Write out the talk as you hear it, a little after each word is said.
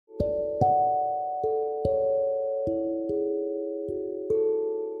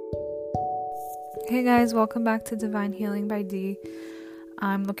Hey guys, welcome back to Divine Healing by D.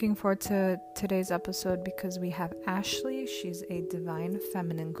 I'm looking forward to today's episode because we have Ashley. She's a divine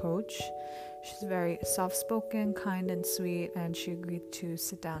feminine coach. She's very soft-spoken, kind, and sweet, and she agreed to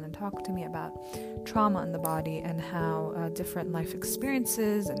sit down and talk to me about trauma in the body and how different life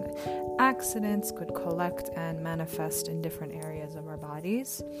experiences and accidents could collect and manifest in different areas of our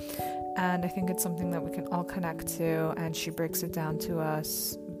bodies. And I think it's something that we can all connect to, and she breaks it down to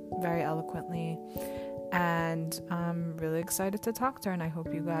us very eloquently, and I'm really excited to talk to her, and I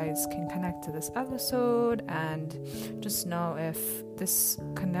hope you guys can connect to this episode. And just know if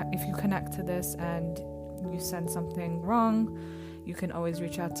you connect to this and you sense something wrong, you can always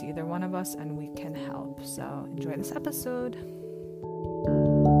reach out to either one of us and we can help. So enjoy this episode.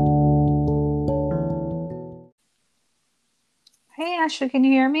 Hey Ashley, can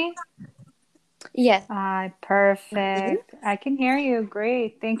you hear me? Yes. Perfect. I can hear you.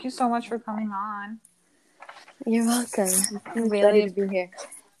 Great. Thank you so much for coming on. You're welcome. I'm excited to be here.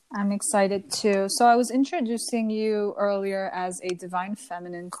 I'm excited too. So I was introducing you earlier as a divine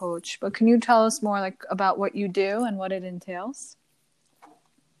feminine coach, but can you tell us more about what you do and what it entails?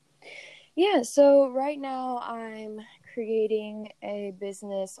 Yeah, so right now I'm creating a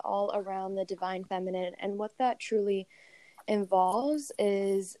business all around the divine feminine, and what that truly involves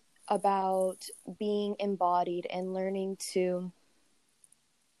is about being embodied and learning to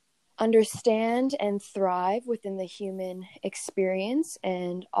understand and thrive within the human experience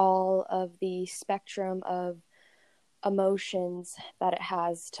and all of the spectrum of emotions that it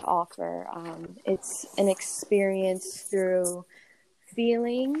has to offer. It's an experience through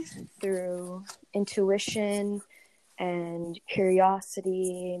feeling, through intuition and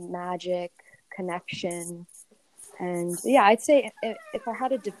curiosity, magic, connection. And yeah, I'd say if I had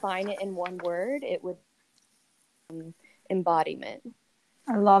to define it in one word, it would be embodiment.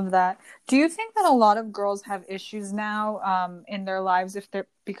 I love that. Do you think that a lot of girls have issues now in their lives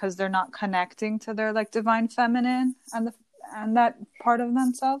because they're not connecting to their divine feminine and that part of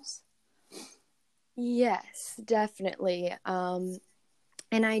themselves? Yes, definitely. And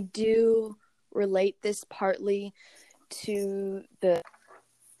I do relate this partly to the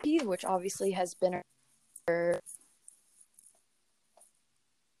which obviously has been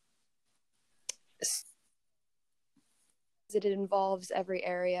it involves every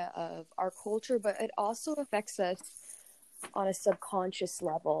area of our culture, but it also affects us on a subconscious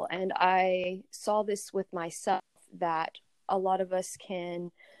level. And I saw this with myself, that a lot of us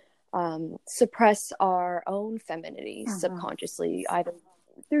can suppress our own femininity subconsciously, either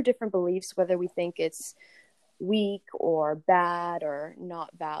through different beliefs, whether we think it's weak or bad or not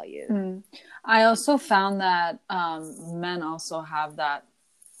valued. I also found that men also have that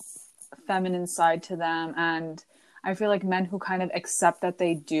feminine side to them, and I feel like men who kind of accept that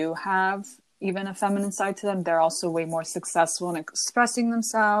they do have even a feminine side to them, they're also way more successful in expressing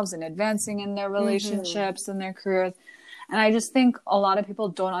themselves and advancing in their relationships and their careers. And I just think a lot of people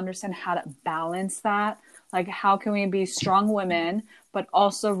don't understand how to balance that. Like, how can we be strong women, but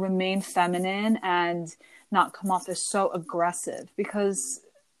also remain feminine and not come off as so aggressive? Because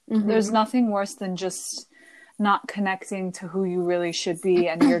there's nothing worse than just not connecting to who you really should be,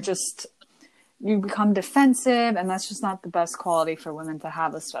 and you become defensive, and that's just not the best quality for women to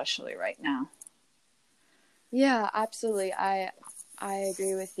have, especially right now. Yeah, absolutely. I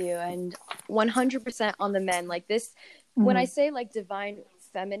agree with you, and 100% on the men. Like this, when I say divine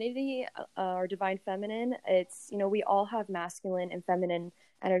femininity or divine feminine, it's, we all have masculine and feminine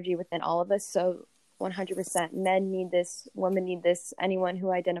energy within all of us. So 100% men need this, women need this, anyone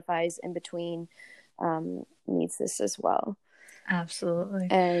who identifies in between needs this as well. Absolutely.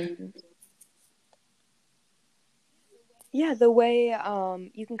 And yeah, the way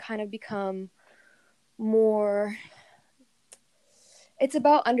you can kind of become more, it's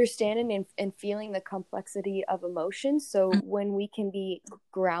about understanding and feeling the complexity of emotions. So when we can be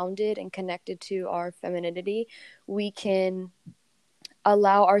grounded and connected to our femininity, we can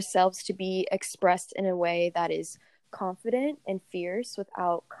allow ourselves to be expressed in a way that is confident and fierce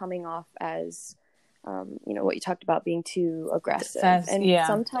without coming off as what you talked about, being too aggressive.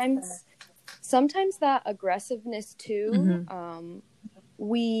 Sometimes that aggressiveness too,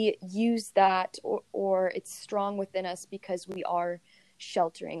 we use that or it's strong within us because we are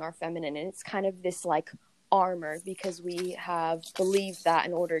sheltering our feminine, and it's kind of this armor, because we have believed that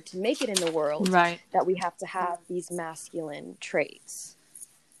in order to make it in the world, that we have to have these masculine traits,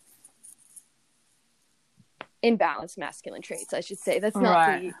 imbalanced masculine traits, I should say. That's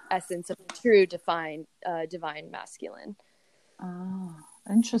not the essence of the true divine masculine. Oh,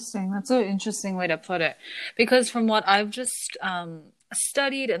 interesting. That's an interesting way to put it. Because from what I've just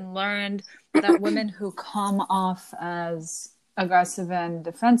studied and learned that women who come off as aggressive and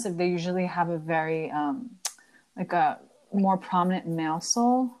defensive, they usually have a very like a more prominent male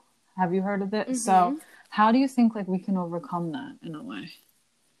soul. Have you heard of it? So how do you think like we can overcome that in a way?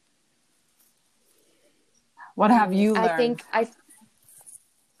 What have you learned?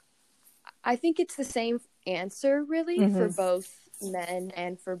 I think it's the same answer really for both men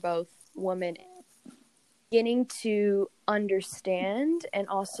and for both women. Beginning to understand and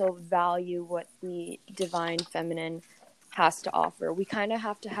also value what the divine feminine has to offer. We kind of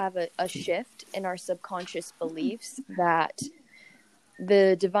have to have a shift in our subconscious beliefs that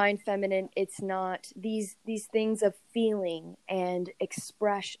the divine feminine, it's not these things of feeling and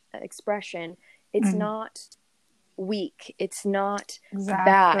expression. It's not weak. It's not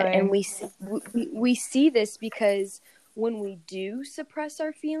bad. And we see this because when we do suppress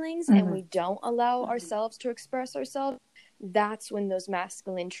our feelings and we don't allow ourselves to express ourselves, that's when those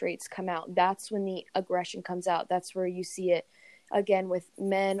masculine traits come out. That's when the aggression comes out. That's where you see it again with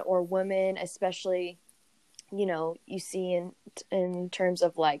men or women, especially, you know, you see in terms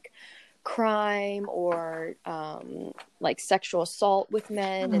of like crime or like sexual assault with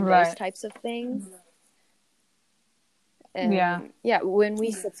men and those types of things. And when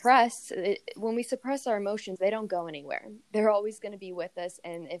we suppress our emotions, they don't go anywhere. They're always going to be with us,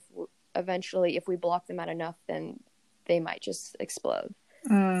 and if we block them out enough, then they might just explode.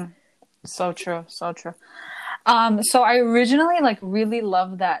 So true. So I originally like really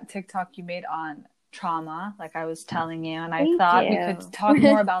loved that TikTok you made on trauma, like I was telling you, and I thought we could talk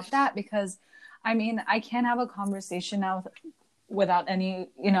more about that because I mean, I can't have a conversation now without any,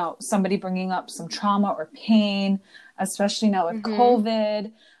 you know, somebody bringing up some trauma or pain, especially now with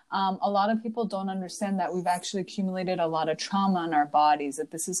COVID. A lot of people don't understand that we've actually accumulated a lot of trauma in our bodies,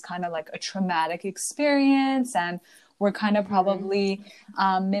 that this is kind of like a traumatic experience, and we're kind of probably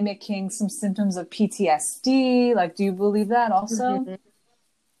mimicking some symptoms of PTSD. Like, do you believe that also?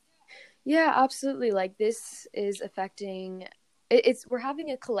 Yeah, absolutely. Like, this is affecting, we're having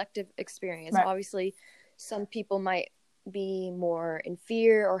a collective experience. Obviously, some people might be more in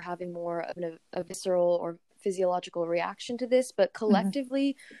fear or having more of a visceral or physiological reaction to this, but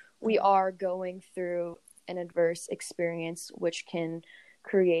collectively we are going through an adverse experience which can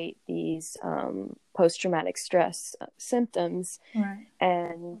create these post-traumatic stress symptoms.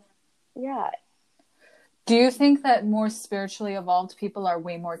 And do you think that more spiritually evolved people are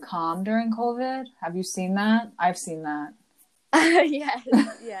way more calm during COVID? Have you seen that? I've seen that.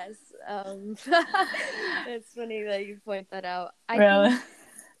 yes. It's funny that you point that out.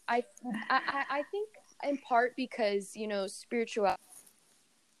 I think in part because, you know, spirituality,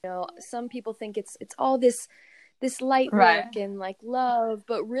 you know, some people think it's all this light work and like love,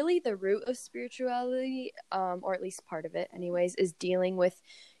 but really the root of spirituality, or at least part of it anyways, is dealing with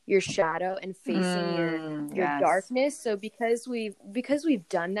your shadow and facing your darkness. So because we've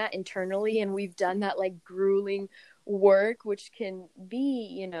done that internally and we've done that like grueling work, which can be,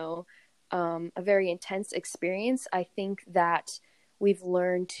 you know, a very intense experience, I think that we've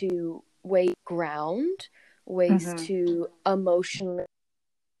learned to ground ways to emotionally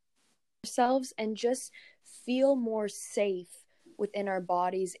ourselves and just feel more safe within our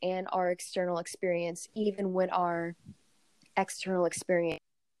bodies and our external experience, even when our external experience.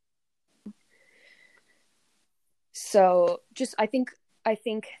 So just I think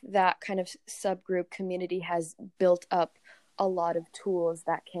that kind of subgroup community has built up a lot of tools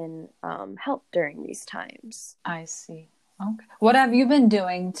that can help during these times. I see. Okay. What have you been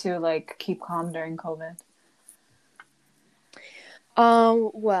doing to like keep calm during COVID?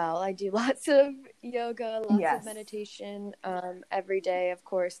 Well, I do lots of yoga, lots of meditation, every day, of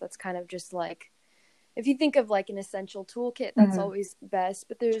course. That's kind of just like, if you think of like an essential toolkit, that's always best,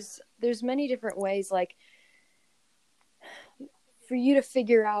 but there's many different ways, like, for you to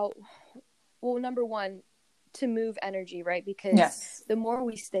figure out, well, number one, to move energy, right? Because the more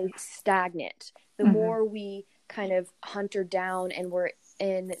we stay stagnant, the more we kind of hunker down and we're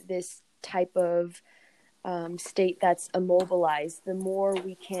in this type of state that's immobilized, the more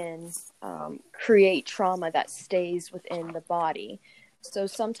we can create trauma that stays within the body. So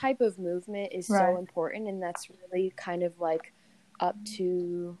some type of movement is so important, and that's really kind of like up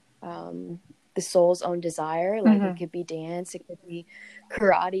to the soul's own desire. Like it could be dance, it could be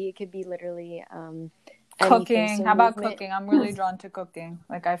karate, it could be literally cooking. So how about cooking? I'm really drawn to cooking.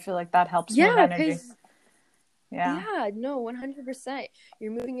 Like I feel like that helps with energy. Yeah, no, 100%.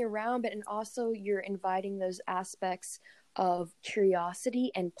 You're moving around, but and also you're inviting those aspects of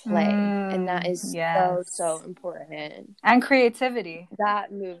curiosity and play. And that is so important. And creativity.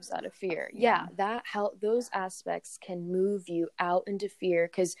 That moves out of fear. Yeah, those aspects can move you out into fear,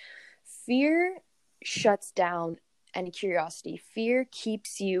 because fear shuts down any curiosity. Fear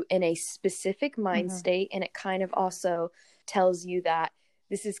keeps you in a specific mind state, and it kind of also tells you that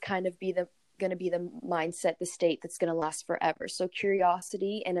this is kind of going to be the mindset, the state that's going to last forever. So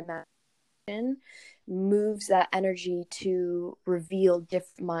curiosity and imagination moves that energy to reveal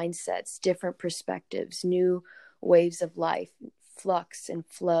different mindsets, different perspectives, new waves of life, flux and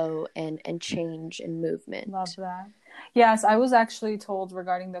flow and change and movement. Love that. Yes, I was actually told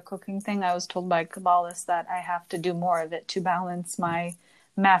regarding the cooking thing, I was told by Kabbalist that I have to do more of it to balance my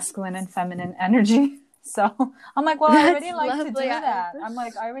masculine and feminine energy. So I'm like, well, I already like to do that. I'm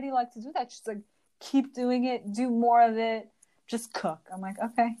like, I already like to do that. She's like, keep doing it, do more of it, just cook. I'm like,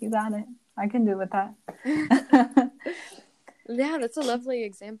 okay, you got it. I can do with that. Yeah, that's a lovely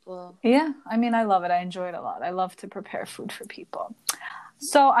example. Yeah, I mean, I love it. I enjoy it a lot. I love to prepare food for people.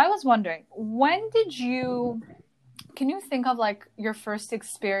 So I was wondering, can you think of like your first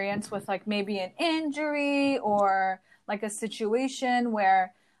experience with like maybe an injury or like a situation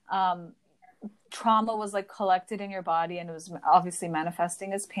where trauma was like collected in your body and it was obviously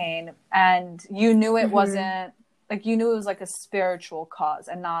manifesting as pain, and you knew it wasn't like, you knew it was like a spiritual cause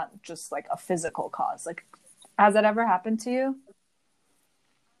and not just like a physical cause? Like, has that ever happened to you?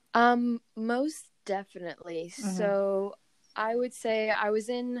 Most definitely. So I would say I was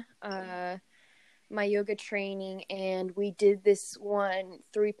in my yoga training, and we did this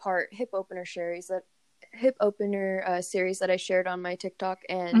 3-part hip opener series that I shared on my TikTok,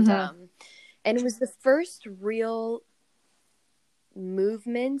 and it was the first real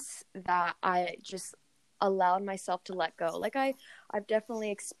movements that I just allowed myself to let go. Like I've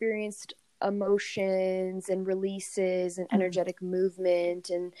definitely experienced emotions and releases and energetic movement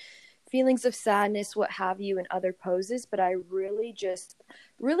and feelings of sadness, what have you, in other poses, but I really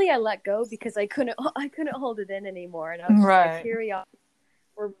I let go because I couldn't hold it in anymore. And I was just like, here we are,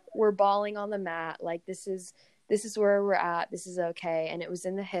 we're bawling on the mat, like this is where we're at, this is okay. And it was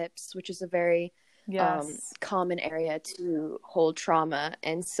in the hips, which is a very common area to hold trauma.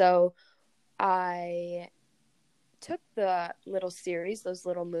 And so I took the little series, those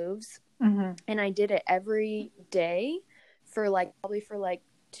little moves, and I did it every day for probably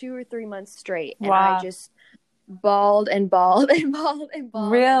 2 or 3 months straight. And I just bawled and bawled and bawled and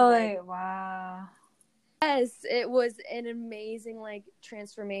bawled. Really? Wow. Yes, it was an amazing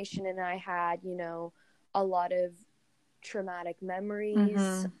transformation. And I had, a lot of traumatic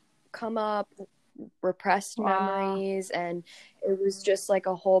memories come up, repressed memories. And it was just like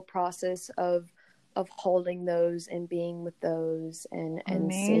a whole process of holding those and being with those and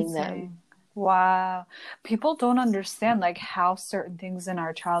seeing them. Wow. People don't understand how certain things in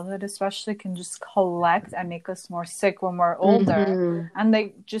our childhood especially can just collect and make us more sick when we're older. And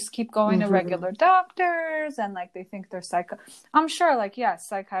they just keep going to regular doctors and they think they're I'm sure yes,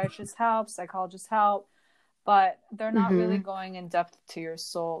 psychiatrists help, psychologists help, but they're not really going in depth to your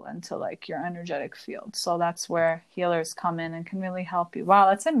soul into your energetic field. So that's where healers come in and can really help you. Wow,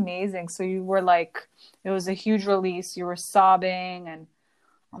 that's amazing. So you were it was a huge release. You were sobbing and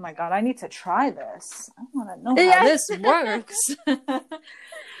oh my God, I need to try this. I want to know how this works.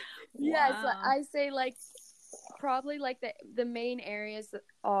 Yes, I say probably the main areas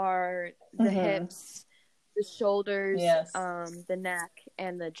are the hips, the shoulders, the neck,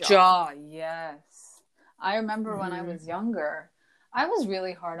 and the jaw. Yes. I remember when I was younger, I was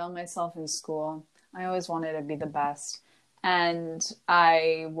really hard on myself in school. I always wanted to be the best. And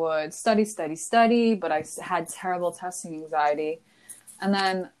I would study, but I had terrible testing anxiety. And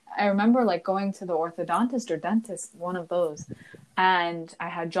then I remember going to the orthodontist or dentist, one of those, and I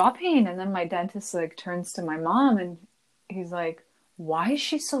had jaw pain. And then my dentist turns to my mom and he's like, why is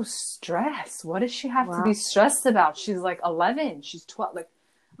she so stressed? What does she have to be stressed about? She's 11, she's 12,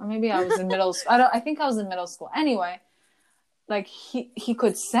 or maybe I was in middle school. I think I was in middle school. Anyway, he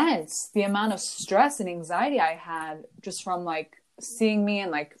could sense the amount of stress and anxiety I had just from seeing me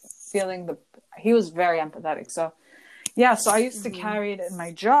and feeling he was very empathetic. So yeah, so I used to carry it in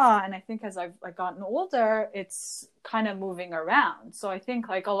my jaw, and I think as I've gotten older, it's kind of moving around. So I think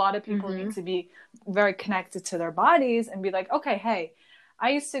a lot of people need to be very connected to their bodies and be okay, hey, I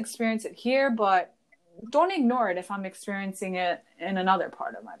used to experience it here, but don't ignore it if I'm experiencing it in another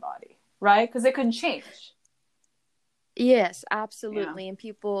part of my body, right? Because it can change. Yes, absolutely. Yeah. And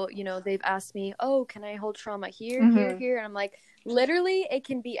people, they've asked me, oh, can I hold trauma here, here? And I'm like, literally, it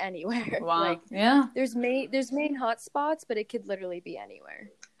can be anywhere. Wow. There's main hot spots, but it could literally be anywhere.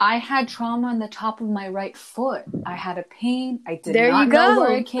 I had trauma on the top of my right foot. I had a pain. I did There not you know go.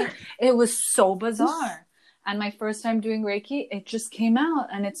 where it came. It was so bizarre. And my first time doing Reiki, it just came out.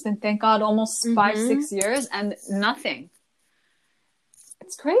 And it's been, thank God, almost 5-6 years and nothing.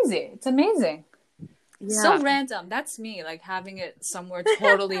 It's crazy. It's amazing. Yeah. So random. That's me, like having it somewhere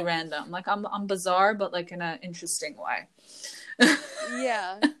totally random. Like I'm bizarre, but like in an interesting way.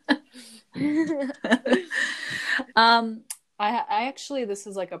 Yeah. I actually, this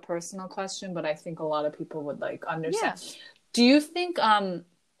is like a personal question, but I think a lot of people would like understand. Yeah. Do you think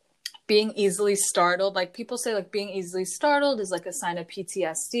being easily startled, like people say like being easily startled is like a sign of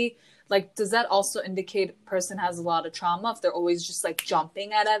PTSD? Like, does that also indicate a person has a lot of trauma if they're always just like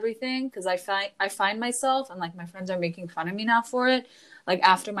jumping at everything? Because I find myself, and like my friends are making fun of me now for it. Like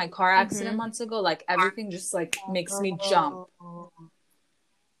after my car accident months ago, like everything just like makes me jump.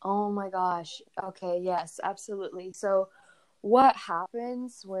 Oh my gosh. Okay, yes, absolutely. So what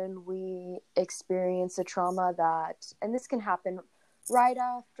happens when we experience a trauma that, and this can happen right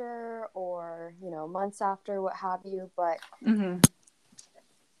after or, months after, what have you, but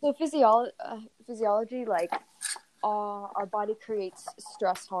so physiology, like our body creates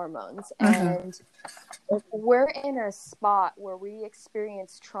stress hormones, and if we're in a spot where we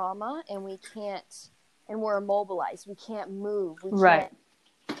experience trauma and we're immobilized, we can't move, we can't,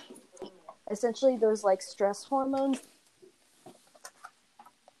 essentially those like stress hormones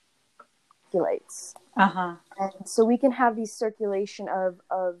circulates. And so we can have these circulation of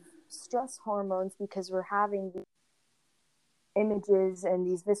stress hormones because we're having these images and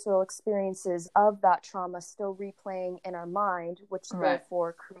these visceral experiences of that trauma still replaying in our mind, which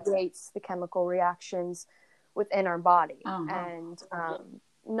therefore creates the chemical reactions within our body. And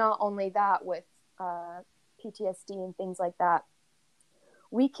not only that, with PTSD and things like that,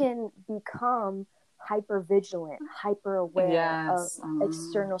 we can become hyper vigilant, hyper aware of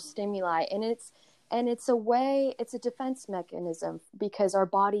external stimuli, and it's a defense mechanism because our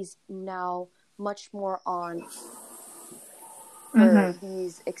body's now much more on for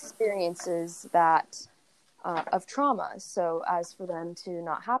these experiences that of trauma, so as for them to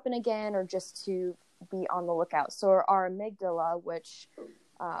not happen again or just to be on the lookout. So our amygdala, which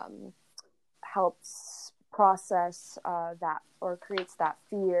helps process that or creates that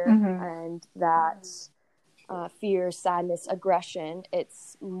fear and that fear, sadness, aggression,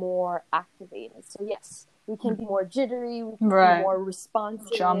 it's more activated. So yes, we can be more jittery, we can be more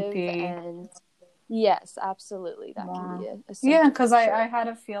responsive, jumpy, and yes, absolutely, that can be a yeah, because I had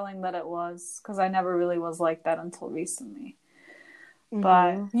a feeling that it was, because I never really was like that until recently.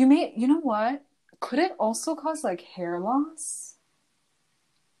 But you know what, could it also cause like hair loss?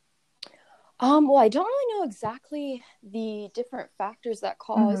 Well, I don't really know exactly the different factors that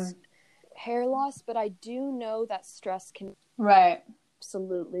cause hair loss, but I do know that stress can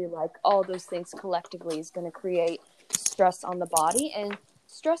absolutely, like all those things collectively is going to create stress on the body. And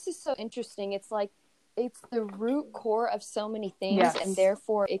stress is so interesting. It's like it's the root core of so many things, and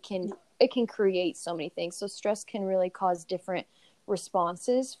therefore it can create so many things. So stress can really cause different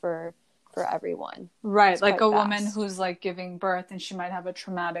responses for everyone. It's like a woman who's like giving birth and she might have a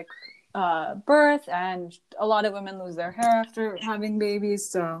traumatic birth, and a lot of women lose their hair after having babies,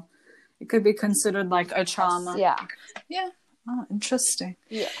 so it could be considered like a trauma. Oh, interesting.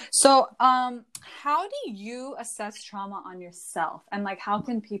 So how do you assess trauma on yourself, and like how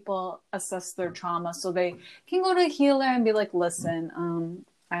can people assess their trauma so they can go to a healer and be like, listen,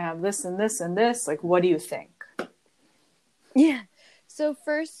 I have this and this and this, like what do you think? So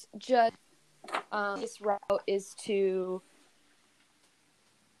first, just this route is to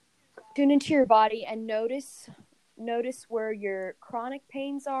tune into your body and notice where your chronic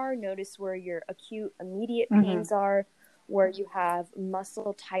pains are, notice where your acute immediate pains are, where you have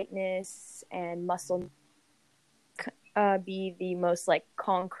muscle tightness, and muscle be the most like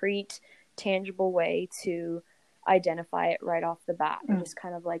concrete, tangible way to identify it right off the bat, and just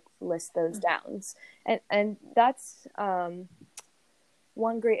kind of like list those down. And that's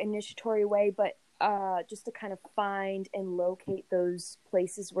one great initiatory way, but just to kind of find and locate those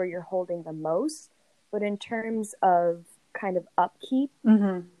places where you're holding the most. But in terms of kind of upkeep,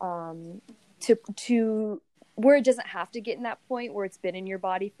 to where it doesn't have to get in that point where it's been in your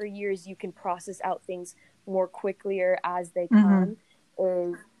body for years, you can process out things more quickly or as they come,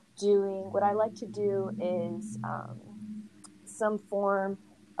 is doing, what I like to do is some form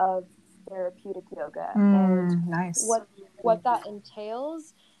of therapeutic yoga. And what that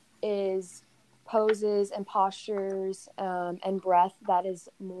entails is poses and postures and breath that is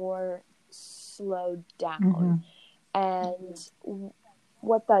more slowed down. And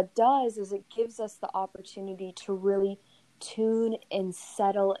what that does is it gives us the opportunity to really tune and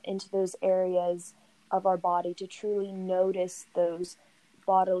settle into those areas of our body, to truly notice those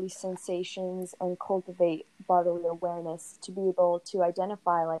bodily sensations and cultivate bodily awareness, to be able to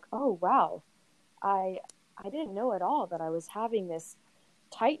identify like, oh wow, I didn't know at all that I was having this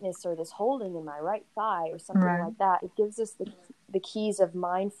tightness or this holding in my right thigh or something like that. It gives us the keys of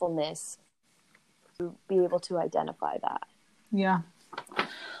mindfulness to be able to identify that. Yeah.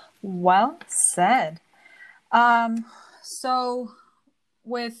 Well said. So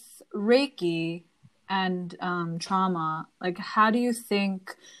with Reiki and trauma, like how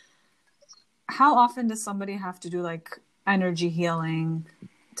often does somebody have to do like energy healing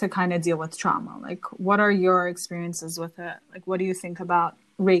to kind of deal with trauma? Like what are your experiences with it? Like what do you think about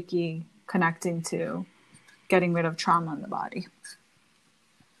Reiki connecting to getting rid of trauma in the body?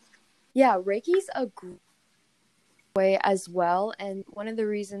 Yeah, Reiki's a great way as well. And one of the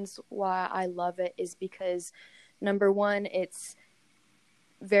reasons why I love it is because, number one, it's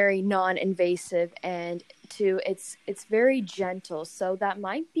very non-invasive, and two, it's very gentle. So that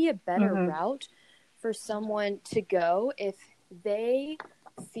might be a better route for someone to go if they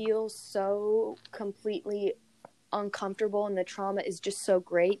feel so completely uncomfortable and the trauma is just so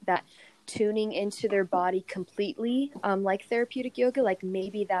great that tuning into their body completely, like therapeutic yoga, like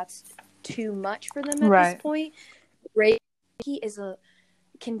maybe that's too much for them at this point. Reiki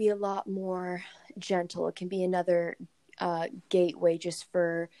can be a lot more gentle. It can be another gateway just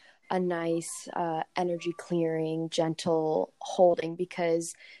for a nice energy clearing, gentle holding,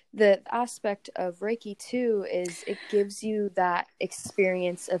 because the aspect of Reiki too is it gives you that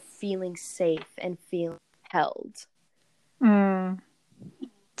experience of feeling safe and feeling held.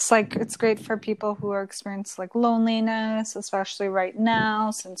 It's great for people who are experiencing like loneliness, especially right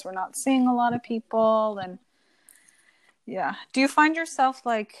now since we're not seeing a lot of people. And yeah, do you find yourself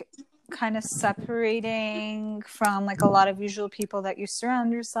like kind of separating from like a lot of usual people that you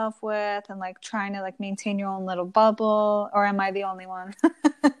surround yourself with and like trying to like maintain your own little bubble, or am I the only one?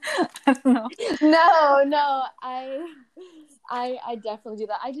 I don't know. No, I definitely do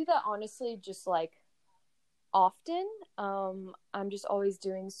that. I do that honestly just like often. I'm just always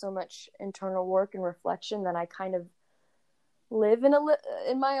doing so much internal work and reflection that I kind of live in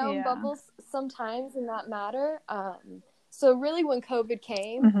my own bubbles sometimes in that matter. So really when COVID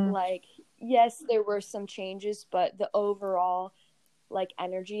came, like, yes, there were some changes, but the overall like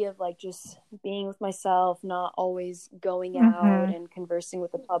energy of like just being with myself, not always going out and conversing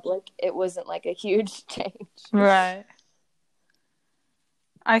with the public, it wasn't like a huge change. Right.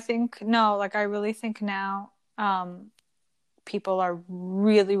 I really think now people are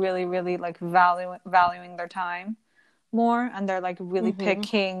really, really, really like valuing their time more, and they're like really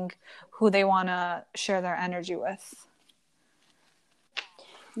picking who they want to share their energy with.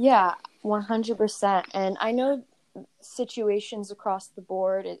 Yeah, 100%. And I know situations across the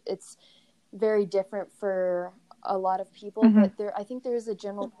board, it's very different for a lot of people, but I think there is a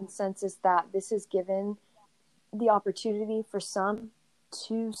general consensus that this has given the opportunity for some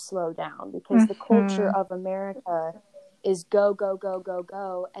to slow down, because the culture of America is go, go, go, go,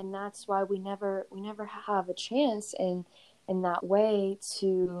 go. And that's why we never have a chance in that way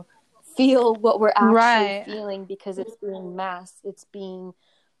to feel what we're actually feeling, because it's being masked, it's being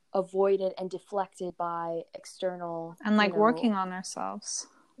avoided and deflected by external and like working on ourselves.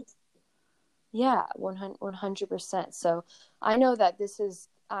 Yeah, 100%. So I know that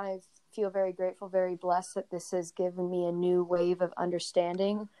I feel very grateful, very blessed that this has given me a new wave of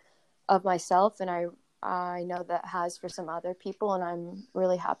understanding of myself, and I know that has for some other people, and I'm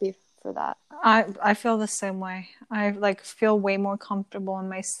really happy for that. I feel the same way. I like feel way more comfortable in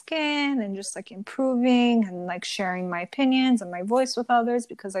my skin and just like improving and like sharing my opinions and my voice with others,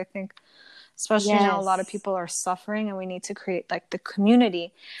 because I think especially now a lot of people are suffering and we need to create like the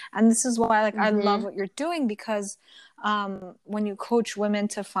community. And this is why like I love what you're doing, because when you coach women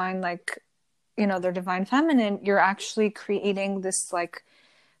to find like, you know, their divine feminine, you're actually creating this like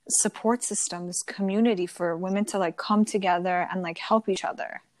support system, this community for women to like come together and like help each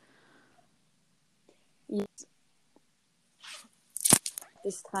other. Yes.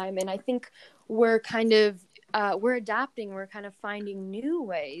 This time, and I think we're kind of we're adapting, we're kind of finding new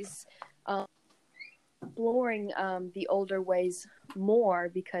ways, exploring the older ways more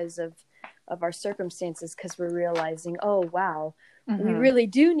because of our circumstances, because we're realizing, oh wow, we really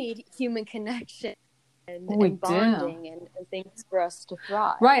do need human connection and bonding and things for us to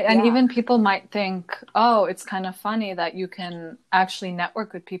thrive. Right. And even people might think, oh, it's kind of funny that you can actually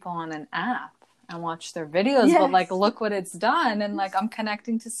network with people on an app and watch their videos, but like look what it's done. And like I'm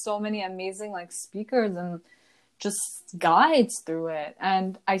connecting to so many amazing like speakers and just guides through it,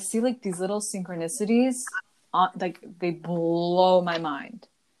 and I see like these little synchronicities like they blow my mind.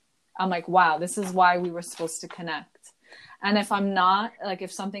 I'm like, wow, this is why we were supposed to connect. And if I'm not, like,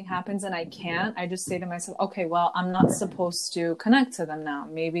 if something happens and I can't, I just say to myself, okay, well, I'm not supposed to connect to them now.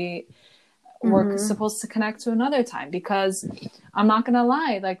 Maybe we're supposed to connect to another time, because I'm not going to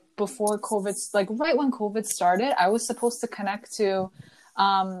lie. Like, before COVID, like right when COVID started, I was supposed to connect to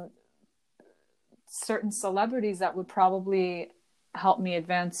certain celebrities that would probably help me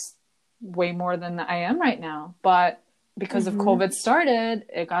advance way more than I am right now. But because of COVID started,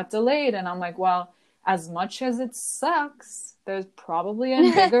 it got delayed. And I'm like, well, as much as it sucks, there's probably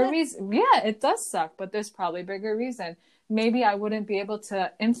a bigger reason. Yeah, it does suck, but there's probably a bigger reason. Maybe I wouldn't be able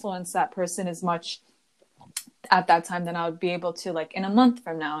to influence that person as much at that time than I would be able to, like, in a month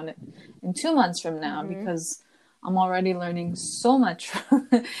from now and in 2 months from now, because I'm already learning so much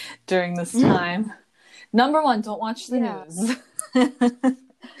during this time. Number one, don't watch the news.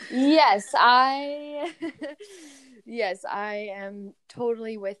 Yes, Yes, I am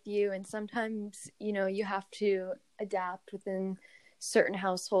totally with you. And sometimes, you know, you have to adapt within certain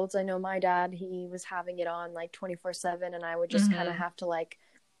households. I know my dad, he was having it on like 24/7, and I would just kind of have to like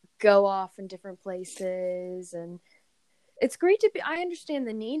go off in different places. And it's great to be, I understand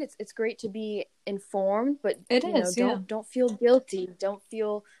the need. It's great to be informed, but don't feel guilty. Don't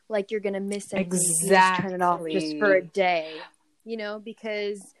feel like you're going to miss anything. Exactly. Just turn it off just for a day, you know,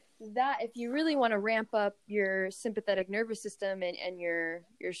 because that, if you really want to ramp up your sympathetic nervous system and your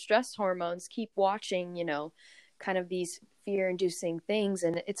stress hormones, keep watching, you know, kind of these fear-inducing things.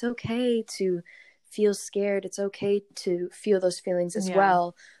 And it's okay to feel scared. It's okay to feel those feelings as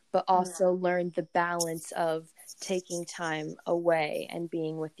well, but also learn the balance of taking time away and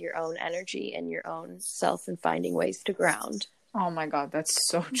being with your own energy and your own self and finding ways to ground. Oh my God, that's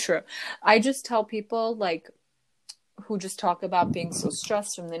so true. I just tell people, like, who just talk about being so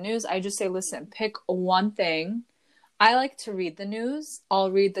stressed from the news, I just say, listen, pick one thing. I like to read the news.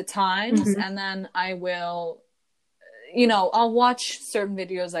 I'll read the Times, and then I will, you know, I'll watch certain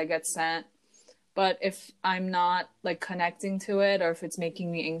videos I get sent. But if I'm not like connecting to it, or if it's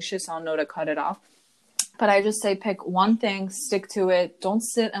making me anxious, I'll know to cut it off. But I just say, pick one thing, stick to it. Don't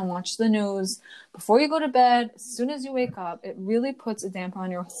sit and watch the news before you go to bed. As soon as you wake up, it really puts a damper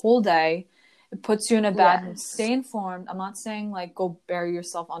on your whole day. It puts you in a bad mood. Stay informed. I'm not saying like go bury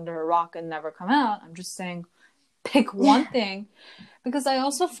yourself under a rock and never come out. I'm just saying pick one thing, because I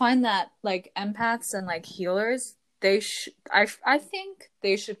also find that like empaths and like healers, I think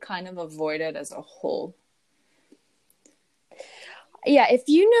they should kind of avoid it as a whole. Yeah, if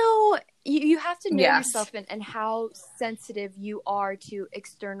you know, you have to know yourself and how sensitive you are to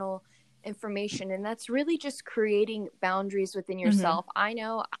external information, and that's really just creating boundaries within yourself. I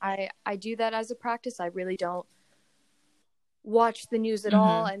know I do that as a practice. I really don't watch the news at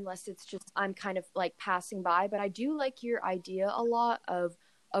all unless it's just I'm kind of like passing by, but I do like your idea a lot of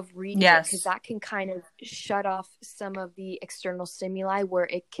reading it, because that can kind of shut off some of the external stimuli where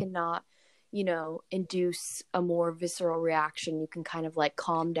it cannot, you know, induce a more visceral reaction. You can kind of like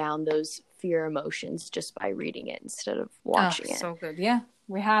calm down those fear emotions just by reading it instead of watching it. So good. Yeah.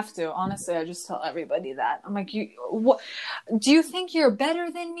 We have to. Honestly, I just tell everybody that. I'm like, what? Do you think you're better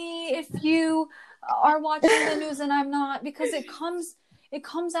than me if you are watching the news and I'm not? Because it comes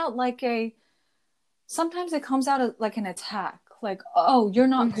out like sometimes it comes out like an attack. Like, oh, you're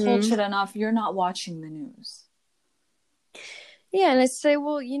not cultured enough. You're not watching the news. Yeah, and I say,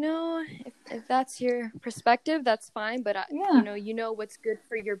 well, you know, if that's your perspective, that's fine. But you know what's good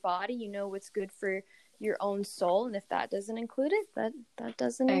for your body. You know what's good for your own soul, and if that doesn't include it, that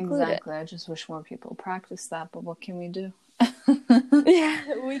doesn't include it. Exactly. I just wish more people practice that, but what can we do? Yeah,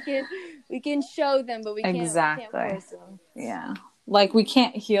 we can show them, but we can't force them. Yeah, like we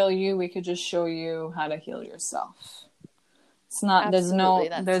can't heal you. We could just show you how to heal yourself. It's not. There's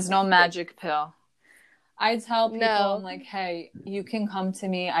no magic pill. I tell people, I'm like, hey, you can come to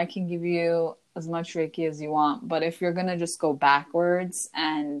me. I can give you as much Reiki as you want, but if you're gonna just go backwards,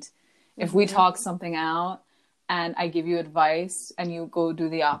 and if we talk something out and I give you advice and you go do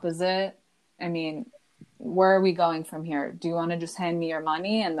the opposite, I mean, where are we going from here? Do you want to just hand me your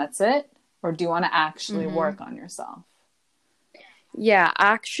money and that's it? Or do you want to actually work on yourself? Yeah,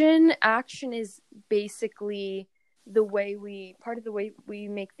 action is basically part of the way we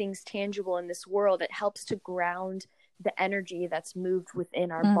make things tangible in this world. It helps to ground the energy that's moved within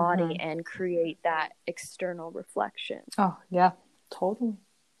our body and create that external reflection. Oh, yeah, totally.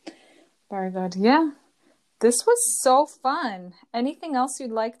 Very good. Yeah. This was so fun. Anything else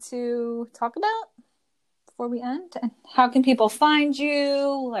you'd like to talk about before we end? And how can people find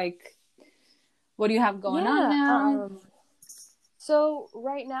you? Like, what do you have going on now? So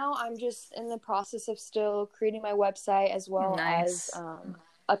right now I'm just in the process of still creating my website as well as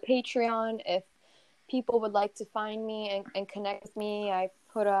a Patreon. If people would like to find me and connect with me, I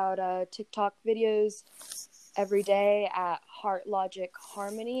put out TikTok videos every day at Heart Logic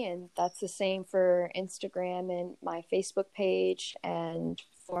Harmony, and that's the same for Instagram and my Facebook page. And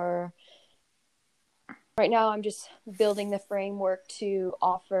for right now, I'm just building the framework to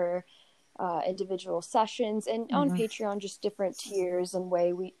offer individual sessions, and on Patreon, just different tiers and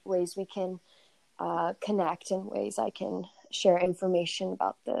ways we can connect, and ways I can share information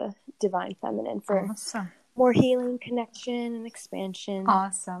about the divine feminine for more healing, connection, and expansion.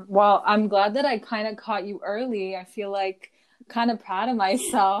 Awesome. Well, I'm glad that I kind of caught you early. I feel like kind of proud of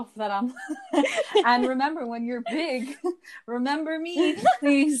myself that I'm and remember, when you're big, remember me,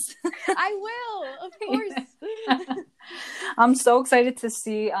 please. I will, of course. I'm so excited to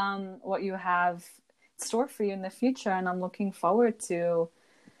see what you have in store for you in the future, and I'm looking forward to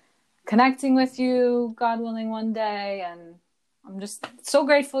connecting with you, God willing, one day. And I'm just so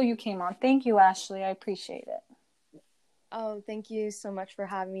grateful you came on. Thank you, Ashley. I appreciate it. Oh, thank you so much for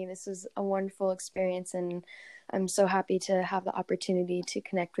having me. This was a wonderful experience, and I'm so happy to have the opportunity to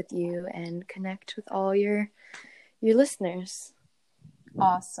connect with you and connect with all your listeners.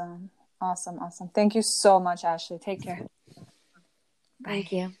 Awesome. Thank you so much, Ashley. Take care.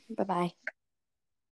 Thank you. Bye-bye.